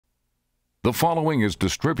The following is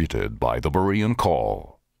distributed by the Berean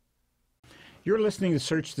Call. You're listening to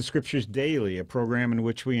Search the Scriptures Daily, a program in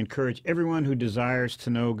which we encourage everyone who desires to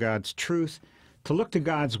know God's truth to look to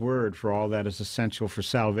God's Word for all that is essential for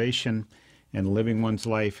salvation and living one's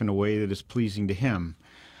life in a way that is pleasing to Him.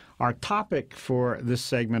 Our topic for this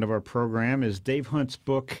segment of our program is Dave Hunt's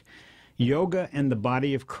book, Yoga and the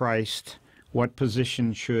Body of Christ, What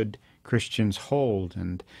Position Should Christians Hold?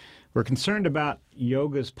 And we're concerned about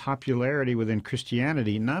yoga's popularity within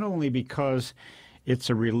Christianity, not only because it's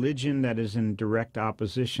a religion that is in direct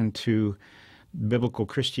opposition to biblical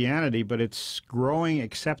Christianity, but its growing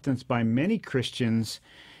acceptance by many Christians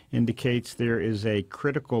indicates there is a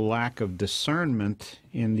critical lack of discernment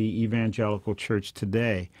in the evangelical church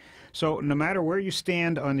today. So no matter where you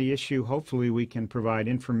stand on the issue, hopefully we can provide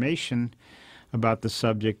information about the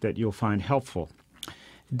subject that you'll find helpful.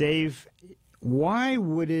 Dave, why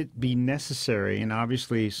would it be necessary, and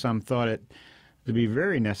obviously some thought it to be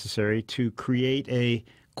very necessary, to create a,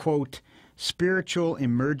 quote, spiritual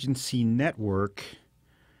emergency network,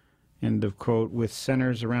 end of quote, with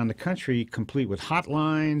centers around the country complete with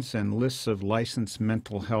hotlines and lists of licensed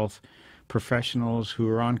mental health professionals who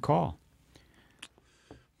are on call?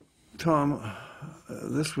 Tom,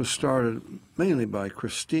 this was started mainly by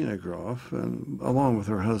Christina Groff, and along with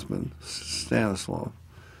her husband, Stanislav.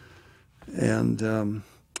 And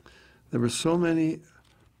there were so many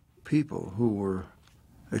people who were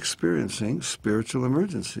experiencing spiritual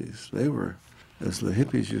emergencies. They were, as the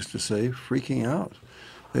hippies used to say, freaking out.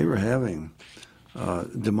 They were having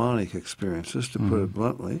demonic experiences, to put it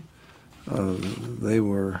bluntly. They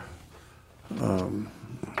were,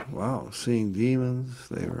 seeing demons.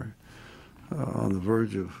 They were on the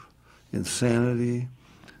verge of insanity,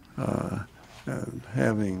 and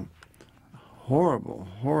having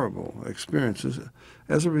horrible experiences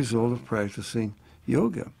as a result of practicing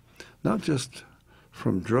yoga. Not just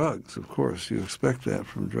from drugs, of course, you expect that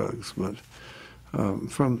from drugs, but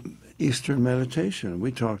from Eastern meditation.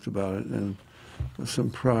 We talked about it in some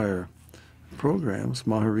prior programs,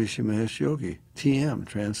 Maharishi Mahesh Yogi, TM,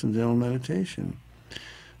 Transcendental Meditation.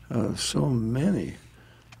 So many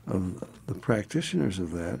of the practitioners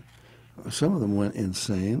of that, some of them went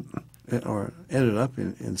insane, or ended up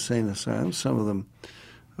in insane asylums. Some of them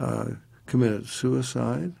committed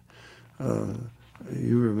suicide.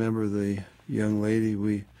 You remember the young lady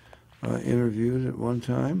we interviewed at one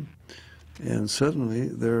time, and suddenly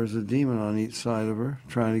there's a demon on each side of her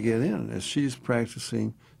trying to get in as she's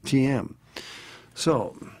practicing TM.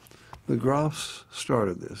 So the Groffs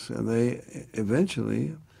started this, and they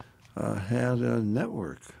eventually had a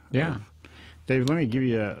network. Yeah. Dave, let me give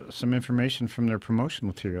you some information from their promotional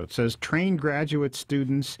material. It says, trained graduate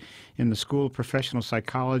students in the School of Professional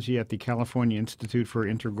Psychology at the California Institute for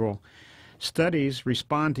Integral Studies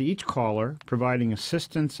respond to each caller, providing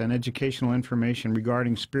assistance and educational information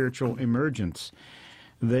regarding spiritual emergence.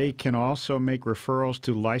 They can also make referrals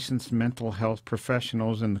to licensed mental health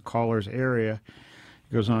professionals in the caller's area.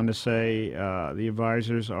 It goes on to say the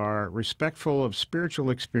advisors are respectful of spiritual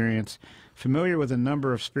experience, familiar with a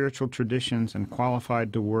number of spiritual traditions, and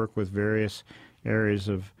qualified to work with various areas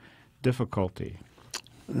of difficulty.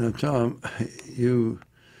 Now, Tom,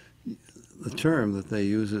 the term that they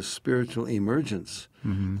use is spiritual emergence.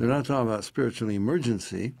 They're not talking about spiritual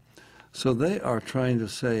emergency. So they are trying to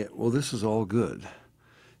say, well, this is all good.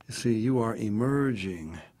 You see, you are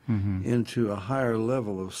emerging into a higher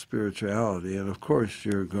level of spirituality. And, of course,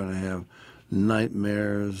 you're going to have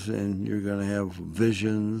nightmares, and you're going to have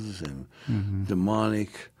visions and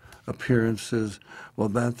demonic appearances. Well,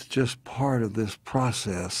 that's just part of this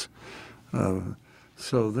process.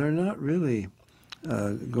 So they're not really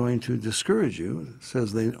going to discourage you. It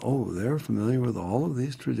says they're familiar with all of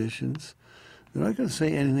these traditions. They're not going to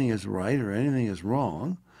say anything is right or anything is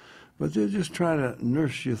wrong, but they're just trying to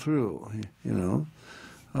nurse you through, you know.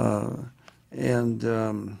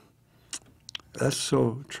 That's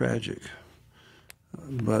so tragic.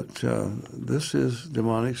 But this is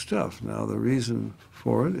demonic stuff. Now, the reason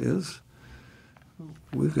for it is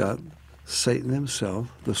we've got Satan himself,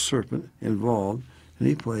 the serpent, involved, and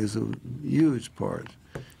he plays a huge part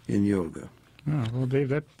in yoga. Oh, well, Dave,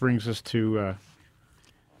 that brings us to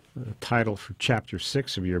the title for Chapter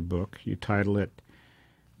 6 of your book. You title it,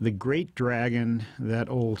 The Great Dragon, That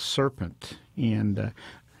Old Serpent. And,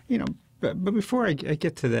 but before I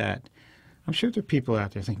get to that, I'm sure there are people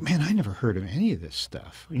out there think, man, I never heard of any of this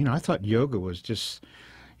stuff. I thought yoga was just,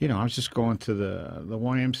 I was just going to the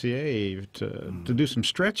YMCA to do some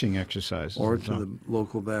stretching exercises. Or to the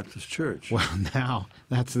local Baptist church. Well, now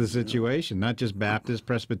that's the situation. Not just Baptist,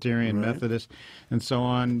 Presbyterian, Right. Methodist, and so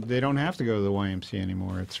on. They don't have to go to the YMCA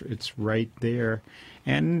anymore. It's right there.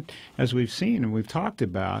 And as we've seen and we've talked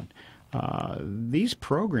about, these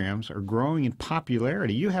programs are growing in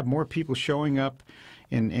popularity. You have more people showing up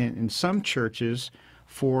in some churches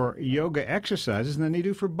for yoga exercises than they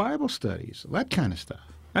do for Bible studies, that kind of stuff.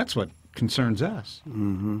 That's what concerns us.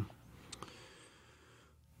 Mm-hmm.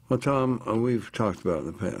 Well, Tom, we've talked about it in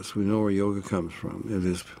the past. We know where yoga comes from. It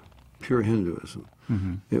is pure Hinduism.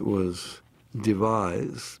 Mm-hmm. It was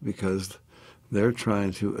devised because they're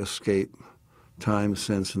trying to escape time,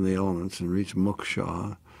 sense, and the elements and reach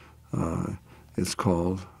moksha. It's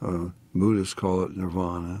called, Buddhists call it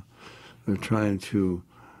nirvana. They're trying to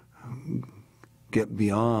get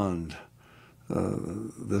beyond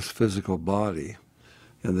this physical body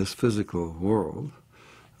and this physical world.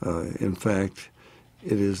 In fact,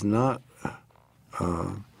 it is not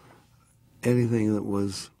anything that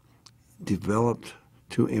was developed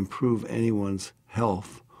to improve anyone's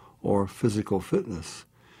health or physical fitness.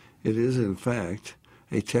 It is, in fact,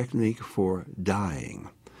 a technique for dying,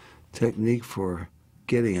 technique for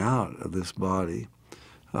getting out of this body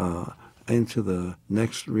into the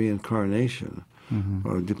next reincarnation,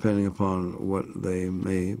 or depending upon what they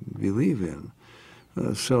may believe in.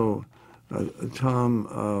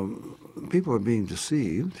 Tom, people are being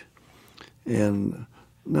deceived, and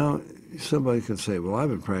now somebody can say, well, I've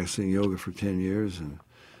been practicing yoga for 10 years and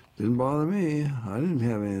it didn't bother me. I didn't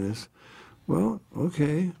have any of this. Well,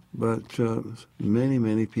 okay, but many,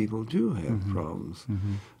 many people do have problems.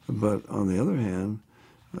 But on the other hand,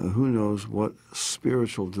 who knows what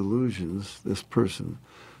spiritual delusions this person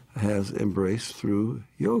has embraced through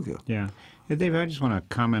yoga. Yeah. Hey, Dave, I just want to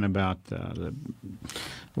comment about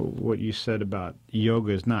what you said about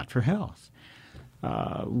yoga is not for health.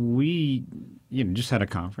 We just had a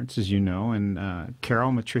conference, as you know, and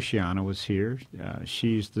Carol Matriciana was here.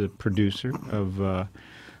 She's the producer of a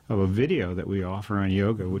video that we offer on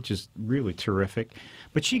yoga, which is really terrific.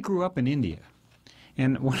 But she grew up in India.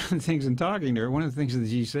 And one of the things in talking to her, one of the things that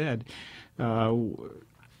she said,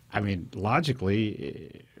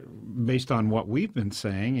 logically, based on what we've been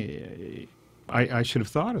saying, I should have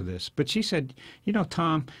thought of this. But she said,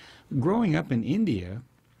 Tom, growing up in India,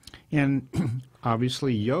 and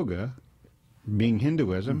obviously yoga, being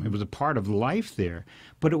Hinduism, it was a part of life there,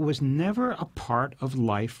 but it was never a part of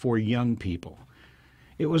life for young people.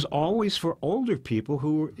 It was always for older people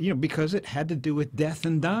who, because it had to do with death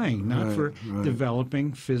and dying, not for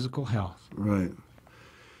developing physical health. Right.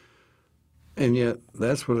 And yet,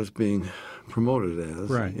 that's what it's being promoted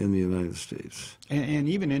as in the United States. And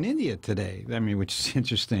even in India today, which is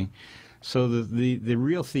interesting. So the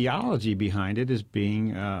real theology behind it is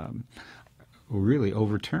being really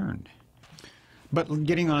overturned. But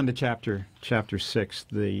getting on to chapter 6,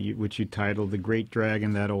 which you titled "The Great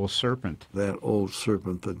Dragon, That Old Serpent." That old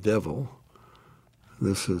serpent, the devil.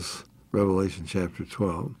 This is Revelation chapter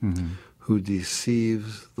 12, who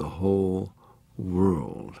deceives the whole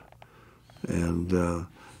world. And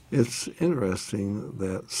it's interesting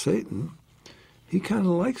that Satan, he kind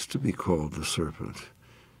of likes to be called the serpent.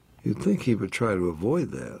 You'd think he would try to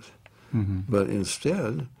avoid that. But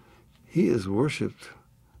instead, he is worshipped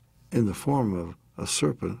in the form of a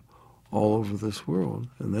serpent all over this world.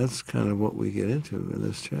 And that's kind of what we get into in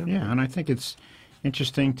this chapter. Yeah, and I think it's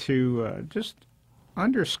interesting to just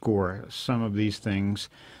underscore some of these things,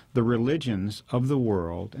 the religions of the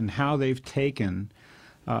world, and how they've taken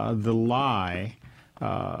the lie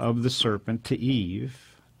of the serpent to Eve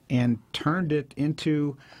and turned it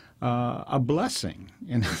into a blessing.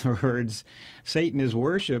 In other words, Satan is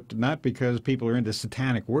worshipped not because people are into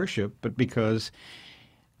satanic worship, but because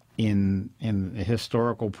in the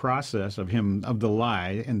historical process of the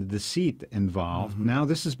lie and the deceit involved, now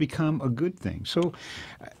this has become a good thing. So,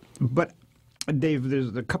 but Dave,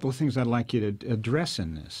 there's a couple of things I'd like you to address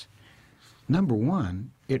in this. Number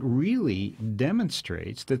one, it really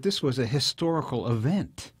demonstrates that this was a historical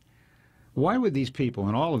event. Why would these people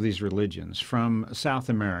in all of these religions, from South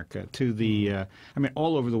America to the,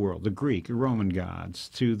 all over the world, the Greek, Roman gods,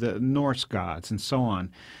 to the Norse gods, and so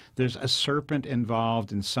on, there's a serpent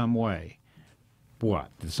involved in some way. What?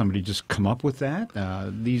 Did somebody just come up with that?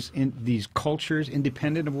 These cultures,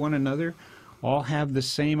 independent of one another, all have the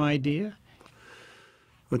same idea?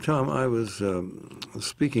 Well, Tom, I was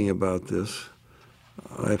speaking about this,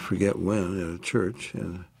 I forget when, at a church,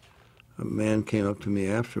 and a man came up to me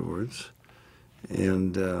afterwards,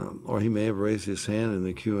 and or he may have raised his hand in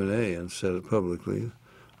the Q&A and said it publicly.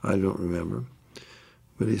 I don't remember.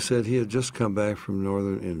 But he said he had just come back from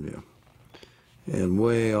northern India, and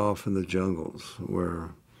way off in the jungles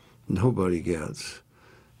where nobody gets.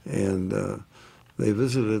 And they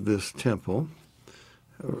visited this temple,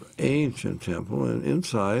 ancient temple, and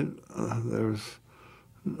inside there's,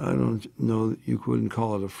 I don't know, you wouldn't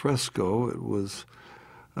call it a fresco. It was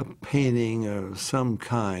a painting of some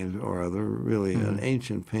kind or other, really an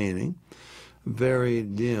ancient painting, very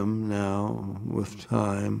dim now with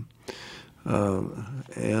time.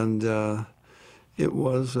 It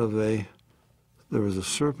was of there was a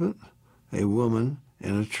serpent, a woman,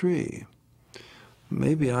 and a tree.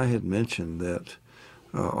 Maybe I had mentioned that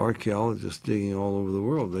archaeologists digging all over the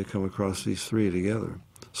world, they come across these three together: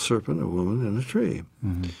 serpent, a woman, and a tree.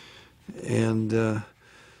 And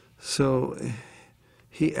so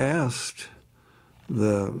he asked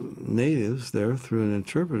the natives there through an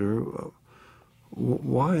interpreter,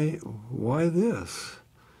 why this?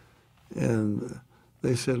 And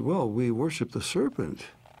they said, well, we worship the serpent.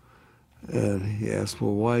 And he asked,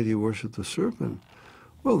 well, why do you worship the serpent?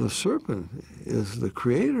 Well, the serpent is the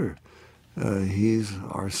creator. He's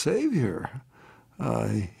our savior.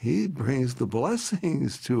 He brings the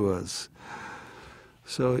blessings to us.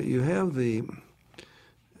 So you have the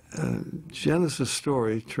Genesis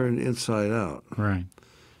story turned inside out. Right.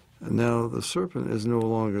 Now, the serpent is no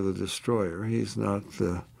longer the destroyer. He's not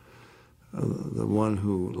the one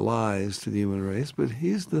who lies to the human race, but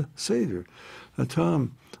he's the savior. Now,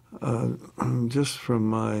 Tom, just from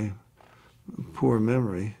my poor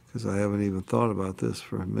memory, because I haven't even thought about this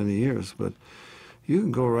for many years, but you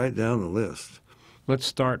can go right down the list. Let's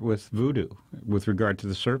start with voodoo with regard to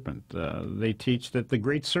the serpent. They teach that the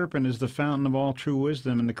great serpent is the fountain of all true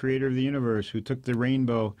wisdom and the creator of the universe, who took the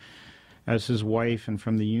rainbow as his wife, and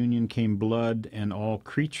from the union came blood and all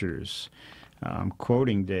creatures. I'm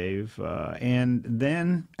quoting Dave. And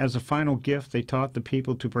then, as a final gift, they taught the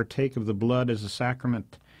people to partake of the blood as a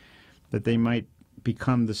sacrament, that they might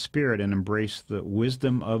become the spirit and embrace the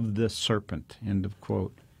wisdom of the serpent. End of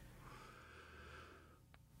quote.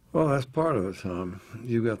 Well, that's part of it, Tom.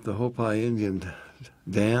 You've got the Hopi Indian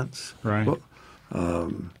dance. Right.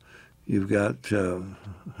 Well, you've got,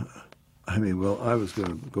 I was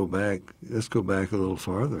going to go back. Let's go back a little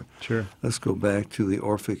farther. Sure. Let's go back to the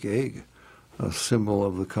Orphic egg, a symbol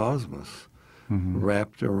of the cosmos.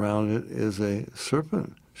 Wrapped around it is a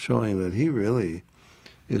serpent, showing that he really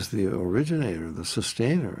is the originator, the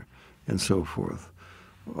sustainer, and so forth.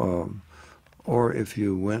 Or if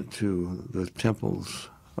you went to the temples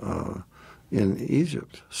in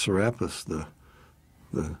Egypt, Serapis, the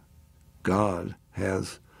god,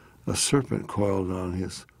 has a serpent coiled on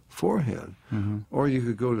his forehead. Or you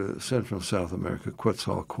could go to Central and South America,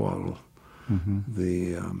 Quetzalcoatl,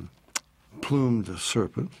 the plumed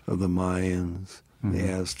serpent of the Mayans, the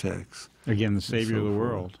Aztecs. Again, the savior of the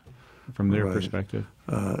world, from their Right. perspective.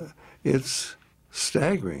 It's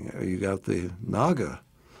staggering. You got the Naga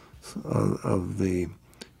of the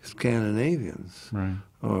Scandinavians. Right.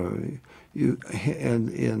 Or and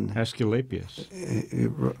in Asclepius.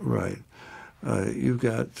 right, you've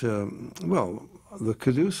got the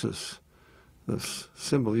caduceus, the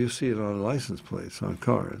symbol. You see it on license plates on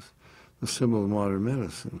cars. The symbol of modern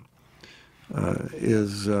medicine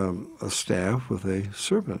is a staff with a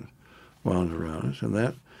serpent wound around it, and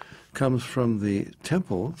that comes from the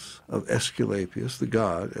temples of Aesculapius, the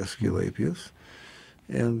god Aesculapius,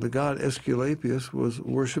 and the god Aesculapius was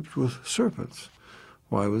worshipped with serpents.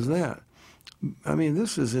 Why was that? I mean,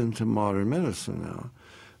 this is into modern medicine now,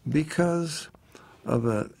 because of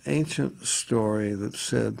an ancient story that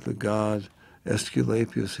said the god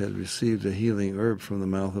Aesculapius had received a healing herb from the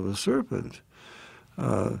mouth of a serpent.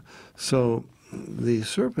 So the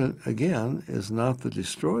serpent, again, is not the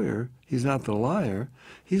destroyer. He's not the liar.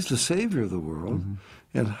 He's the savior of the world.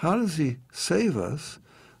 And how does he save us?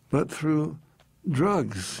 But through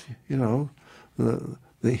drugs, the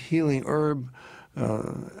healing herb.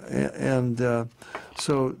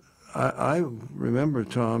 So I remember,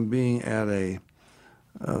 Tom, being at it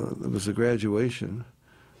was a graduation.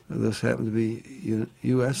 This happened to be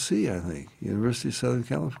USC, I think, University of Southern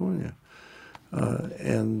California.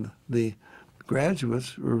 And the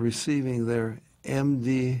graduates were receiving their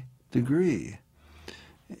MD degree.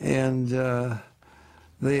 And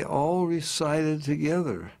they all recited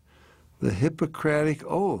together the Hippocratic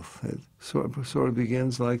Oath. It sort of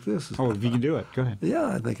begins like this. Oh, if you can do it, go ahead. Yeah,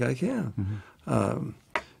 I think I can.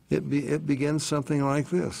 It begins something like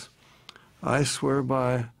this. I swear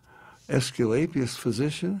by Aesculapius,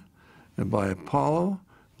 physician, and by Apollo,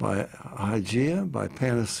 by Hygeia, by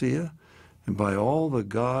Panacea, and by all the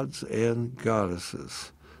gods and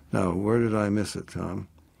goddesses. Now, where did I miss it, Tom?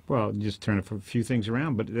 Well, just turn a few things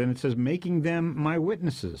around, but then it says, making them my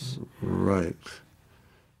witnesses. Right.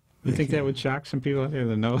 You think that would shock some people out there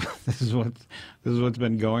to know this is what's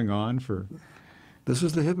been going on for... This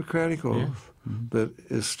is the Hippocratic Oath that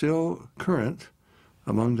is still current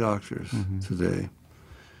among doctors today.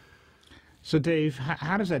 So, Dave,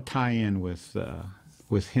 how does that tie in with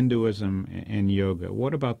Hinduism and yoga?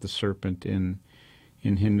 What about the serpent in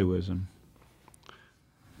Hinduism?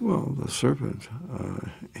 Well, the serpent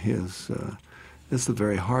is the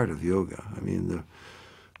very heart of yoga. I mean,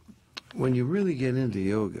 when you really get into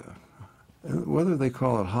yoga, whether they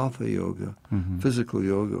call it hatha yoga, physical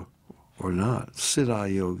yoga, or not,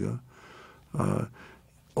 siddha yoga,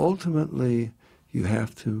 ultimately you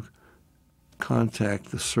have to contact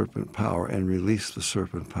the serpent power and release the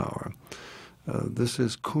serpent power. This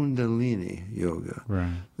is Kundalini yoga.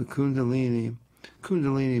 Right. The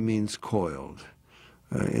Kundalini means coiled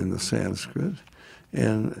in the Sanskrit,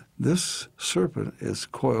 and this serpent is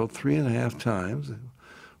coiled 3.5 times.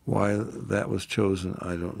 Why that was chosen,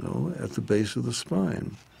 I don't know, at the base of the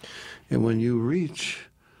spine. And when you reach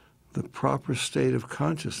the proper state of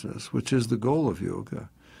consciousness, which is the goal of yoga,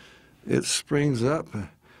 it springs up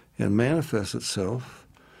and manifests itself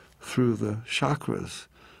through the chakras,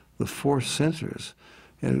 the 4 centers,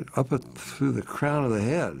 and through the crown of the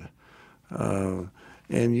head.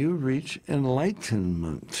 And you reach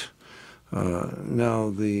enlightenment. Now,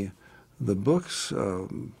 the books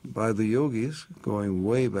by the yogis, going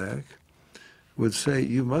way back, would say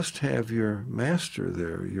you must have your master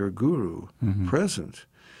there, your guru, present,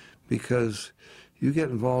 because you get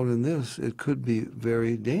involved in this, it could be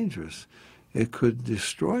very dangerous. It could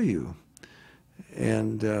destroy you.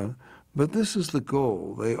 And but this is the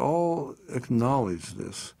goal. They all acknowledge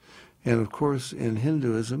this. And of course, in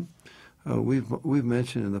Hinduism, we've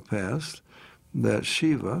mentioned in the past that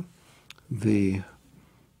Shiva, the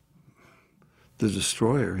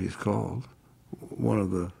destroyer, he's called, one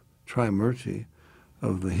of the Trimurti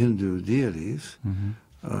of the Hindu deities,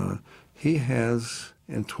 he has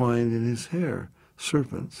entwined in his hair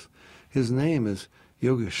serpents. His name is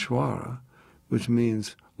Yogeshwara, which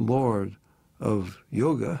means Lord of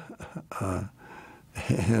Yoga.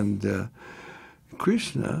 And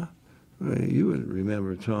Krishna, you would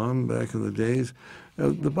remember, Tom, back in the days,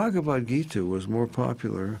 the Bhagavad Gita was more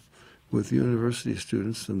popular with university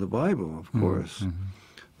students than the Bible, of course.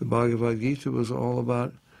 The Bhagavad Gita was all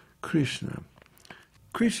about Krishna.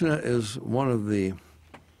 Krishna is one of the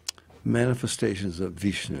manifestations of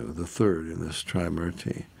Vishnu, the third in this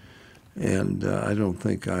Trimurti. And I don't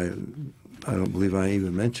believe I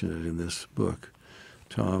even mentioned it in this book,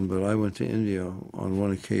 Tom, but I went to India on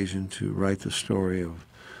one occasion to write the story of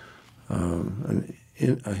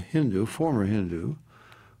a Hindu, former Hindu,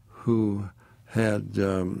 who had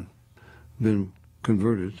been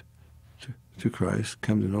converted to Christ,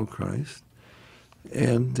 come to know Christ.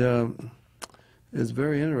 And it's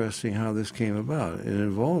very interesting how this came about. It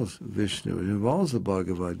involves Vishnu. It involves the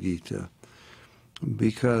Bhagavad Gita,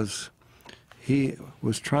 because he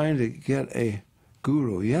was trying to get a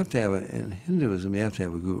guru. You have to have in Hinduism, you have to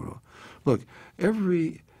have a guru. Look,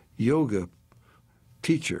 every yoga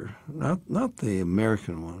teacher, not the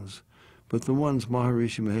American ones, but the ones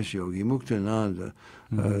Maharishi Mahesh Yogi, Muktananda,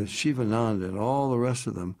 Shivananda, and all the rest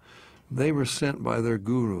of them, they were sent by their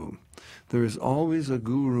guru. There is always a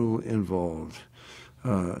guru involved.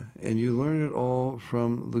 And you learn it all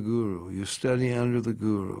from the guru. You study under the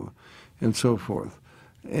guru, and so forth.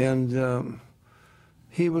 And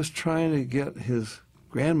he was trying to get his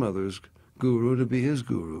grandmother's guru to be his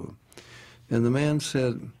guru. And the man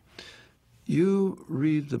said, you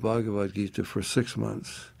read the Bhagavad Gita for 6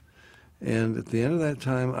 months, and at the end of that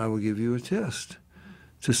time, I will give you a test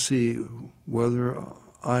to see whether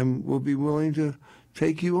I will be willing to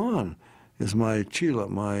take you on as my chela,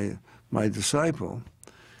 my disciple.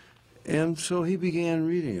 And so he began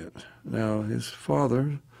reading it. Now, his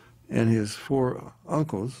father and his 4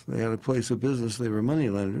 uncles, they had a place of business. They were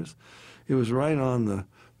moneylenders. It was right on the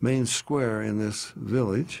main square in this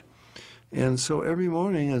village. And so every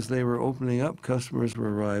morning as they were opening up, customers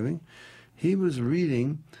were arriving, he was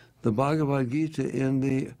reading the Bhagavad Gita in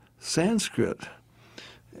the Sanskrit.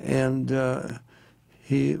 And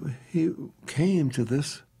he came to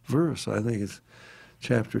this verse, I think it's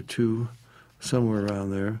chapter 2, somewhere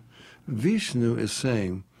around there. Vishnu is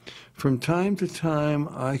saying, from time to time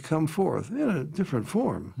I come forth in a different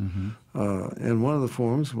form. And one of the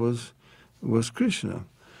forms was Krishna.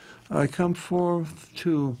 I come forth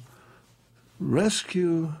to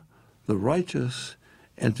rescue the righteous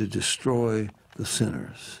and to destroy the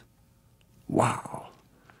sinners. Wow.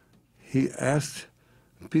 He asked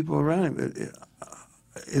people around him,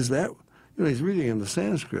 is that, he's reading in the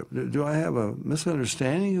Sanskrit. Do I have a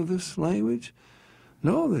misunderstanding of this language?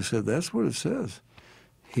 No, they said, that's what it says.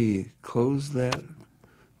 He closed that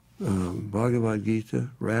Bhagavad Gita,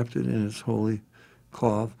 wrapped it in its holy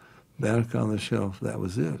cloth, back on the shelf. That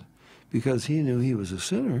was it. Because he knew he was a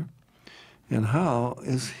sinner. And how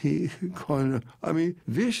is he going to,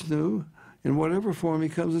 Vishnu, in whatever form he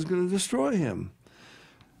comes, is going to destroy him.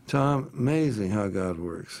 Tom, amazing how God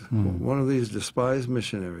works. One of these despised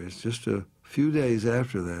missionaries, just a few days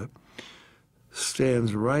after that,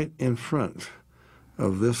 stands right in front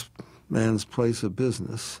of this man's place of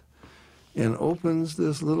business and opens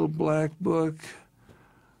this little black book.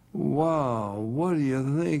 Wow, what do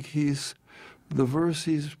you think the verse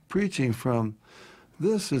he's preaching from?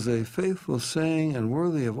 This is a faithful saying and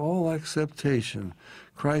worthy of all acceptation.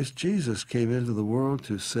 Christ Jesus came into the world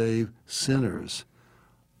to save sinners.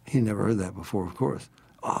 He never heard that before, of course.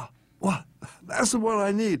 What? That's the one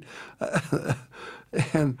I need.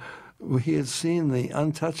 And he had seen the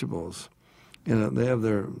untouchables.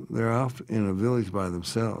 They're off in a village by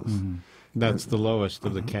themselves. Mm-hmm. That's the lowest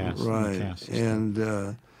of the caste. Right. The caste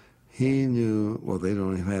And he knew, well, they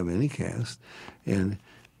don't even have any caste. And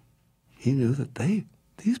he knew that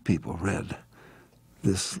these people read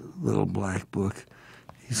this little black book.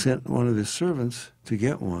 He sent one of his servants to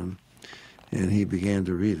get one, and he began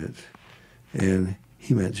to read it. And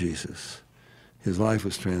he met Jesus. His life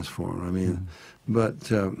was transformed.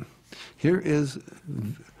 But here is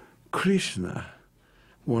Krishna,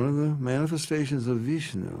 one of the manifestations of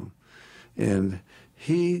Vishnu. And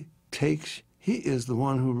he is the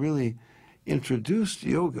one who really introduced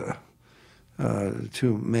yoga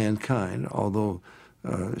to mankind, although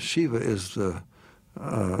Shiva is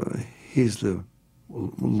he's the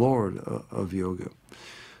Lord of yoga.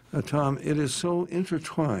 Tom, it is so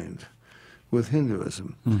intertwined with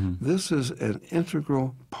Hinduism. Mm-hmm. This is an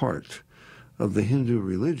integral part of the Hindu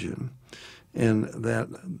religion, and that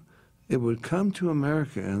it would come to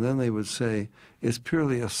America, and then they would say it's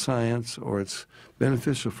purely a science, or it's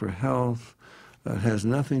beneficial for health, it has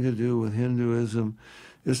nothing to do with Hinduism.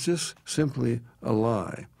 It's just simply a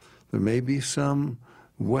lie. There may be some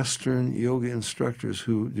Western yoga instructors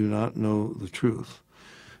who do not know the truth,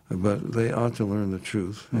 but they ought to learn the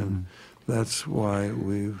truth, and that's why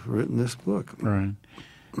we've written this book. Right.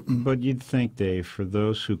 But you'd think, Dave, for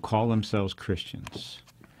those who call themselves Christians,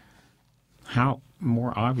 how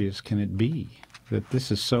more obvious can it be that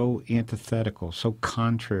this is so antithetical, so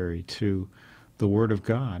contrary to the Word of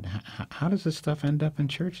God? How does this stuff end up in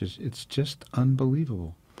churches? It's just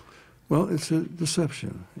unbelievable. Well, it's a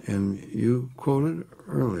deception, and you quoted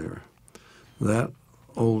earlier that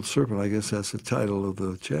old serpent, I guess that's the title of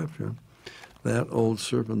the chapter, that old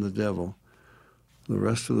serpent, the devil. The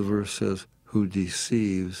rest of the verse says, who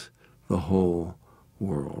deceives the whole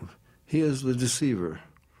world. He is the deceiver,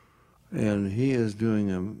 and he is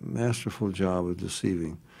doing a masterful job of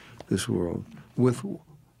deceiving this world with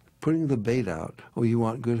putting the bait out. Oh, you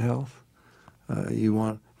want good health? You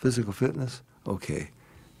want physical fitness? Okay,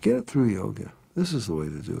 get it through yoga. This is the way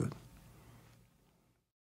to do it.